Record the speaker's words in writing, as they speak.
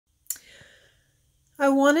I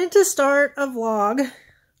wanted to start a vlog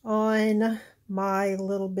on my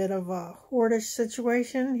little bit of a hoardish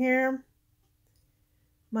situation here.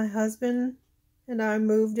 My husband and I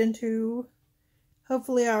moved into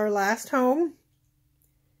hopefully our last home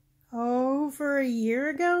over a year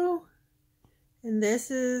ago. And this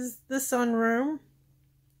is the sunroom.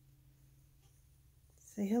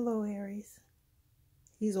 Say hello, Aries.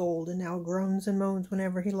 He's old and now groans and moans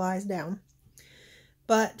whenever he lies down.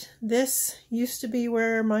 But this used to be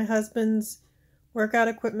where my husband's workout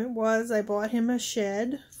equipment was. I bought him a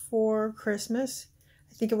shed for Christmas.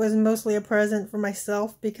 I think it was mostly a present for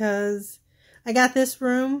myself because I got this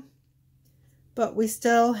room, but we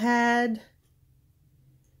still had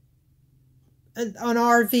an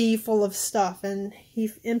RV full of stuff, and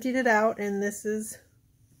he emptied it out, and this is,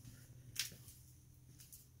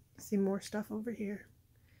 see more stuff over here.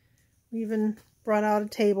 We even brought out a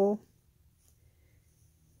table.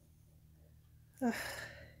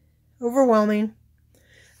 Overwhelming.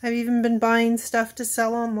 I've even been buying stuff to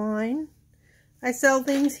sell online. I sell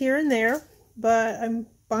things here and there, but I'm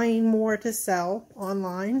buying more to sell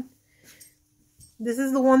online. This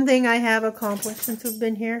is the one thing I have accomplished since we've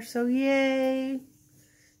been here, so yay!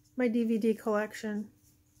 My DVD collection.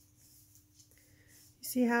 You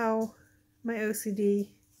see how my OCD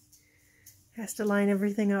has to line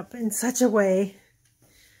everything up in such a way.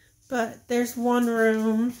 But there's one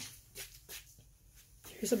room.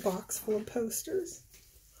 Here's a box full of posters.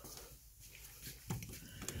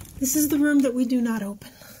 This is the room that we do not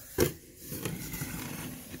open. I'll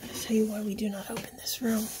tell you why we do not open this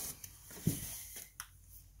room.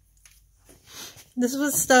 This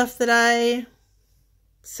was stuff that I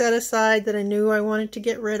set aside that I knew I wanted to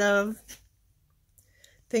get rid of.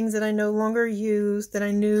 Things that I no longer use, that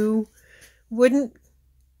I knew wouldn't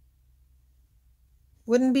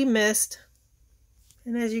be missed.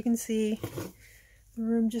 And as you can see, the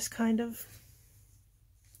room just kind of,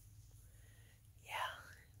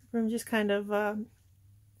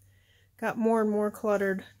 got more and more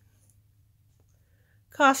cluttered.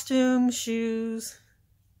 Costumes, shoes,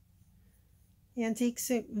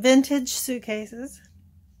 vintage suitcases.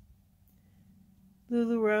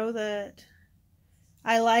 LuLaRoe that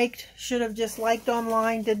I liked, should have just liked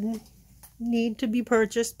online, didn't need to be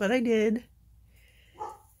purchased, but I did.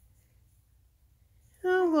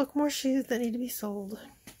 Oh, look, more shoes that need to be sold.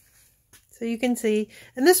 So you can see,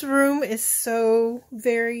 and this room is so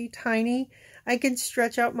very tiny. I can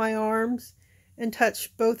stretch out my arms and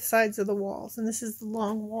touch both sides of the walls. And this is the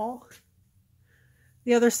long wall.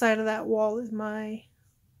 The other side of that wall is my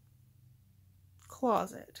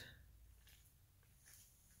closet.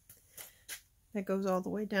 That goes all the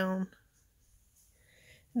way down.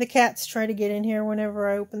 The cats try to get in here whenever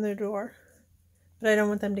I open the door. But I don't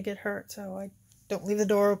want them to get hurt, so I don't leave the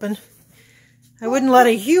door open. I wouldn't let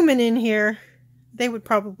a human in here. They would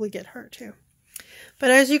probably get hurt too.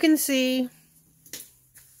 But as you can see,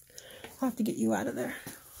 I'll have to get you out of there.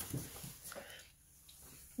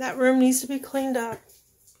 That room needs to be cleaned up.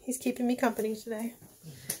 He's keeping me company today.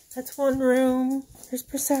 That's one room. There's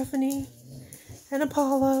Persephone and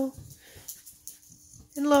Apollo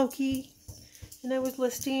and Loki. And I was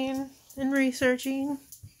listing and researching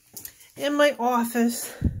in my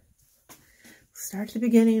office. Start at the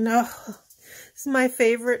beginning. Oh, this is my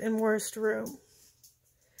favorite and worst room.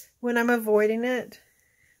 When I'm avoiding it,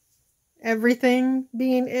 everything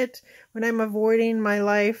being it, when I'm avoiding my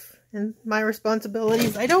life and my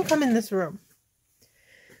responsibilities, I don't come in this room.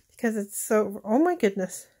 Because it's so, oh my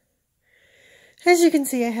goodness. As you can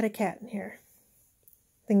see, I had a cat in here.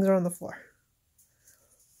 Things are on the floor.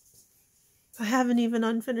 I haven't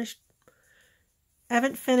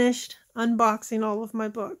finished unboxing all of my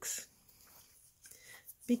books.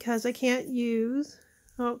 Because I can't use,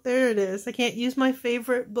 oh, there it is. I can't use my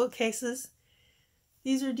favorite bookcases.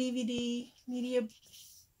 These are DVD media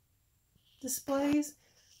displays,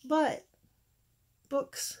 but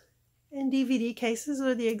books and DVD cases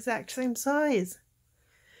are the exact same size.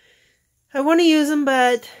 I want to use them,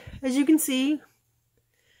 but as you can see,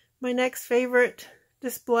 my next favorite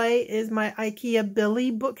display is my IKEA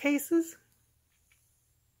Billy bookcases.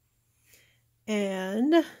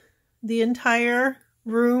 And the entire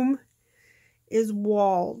room is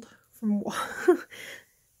walled from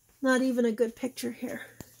not even a good picture here.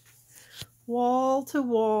 Wall to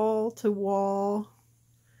wall to wall,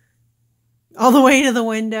 all the way to the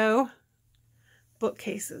window.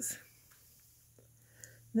 Bookcases.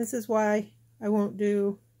 This is why I won't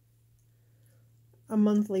do a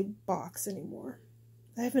monthly box anymore.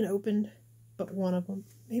 I haven't opened but one of them,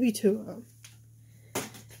 maybe two of them.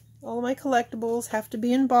 All my collectibles have to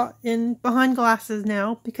be in behind glasses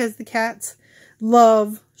now because the cats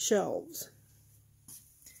love shelves.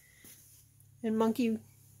 And Monkey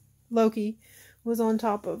Loki was on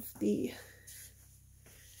top of the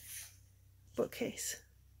bookcase.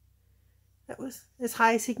 That was as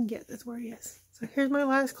high as he can get. That's where he is. So here's my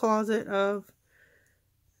last closet of,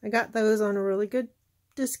 I got those on a really good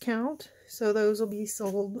discount. So those will be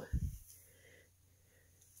sold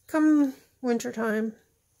come wintertime.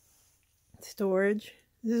 Storage.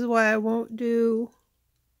 This is why I won't do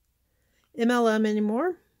MLM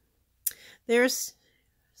anymore. There's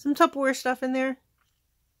some Tupperware stuff in there.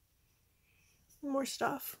 More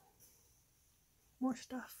stuff. More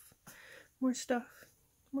stuff. More stuff.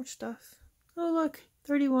 More stuff. Oh look,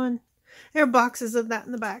 31. There are boxes of that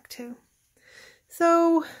in the back too.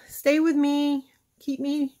 So stay with me. Keep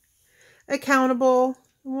me accountable.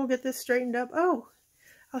 And we'll get this straightened up. Oh,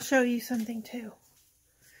 I'll show you something too.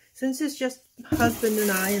 Since it's just husband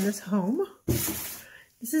and I in this home,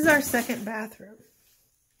 this is our second bathroom.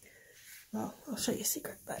 Well, I'll show you a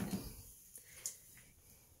secret, but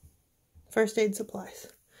first aid supplies.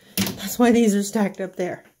 That's why these are stacked up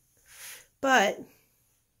there. But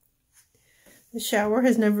the shower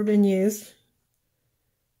has never been used.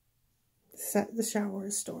 The shower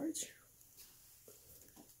is storage.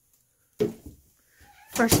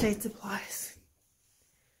 First aid supplies.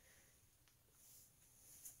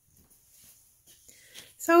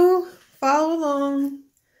 So follow along.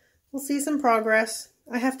 We'll see some progress.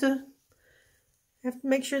 I have to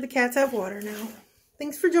make sure the cats have water now.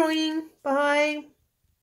 Thanks for joining. Bye.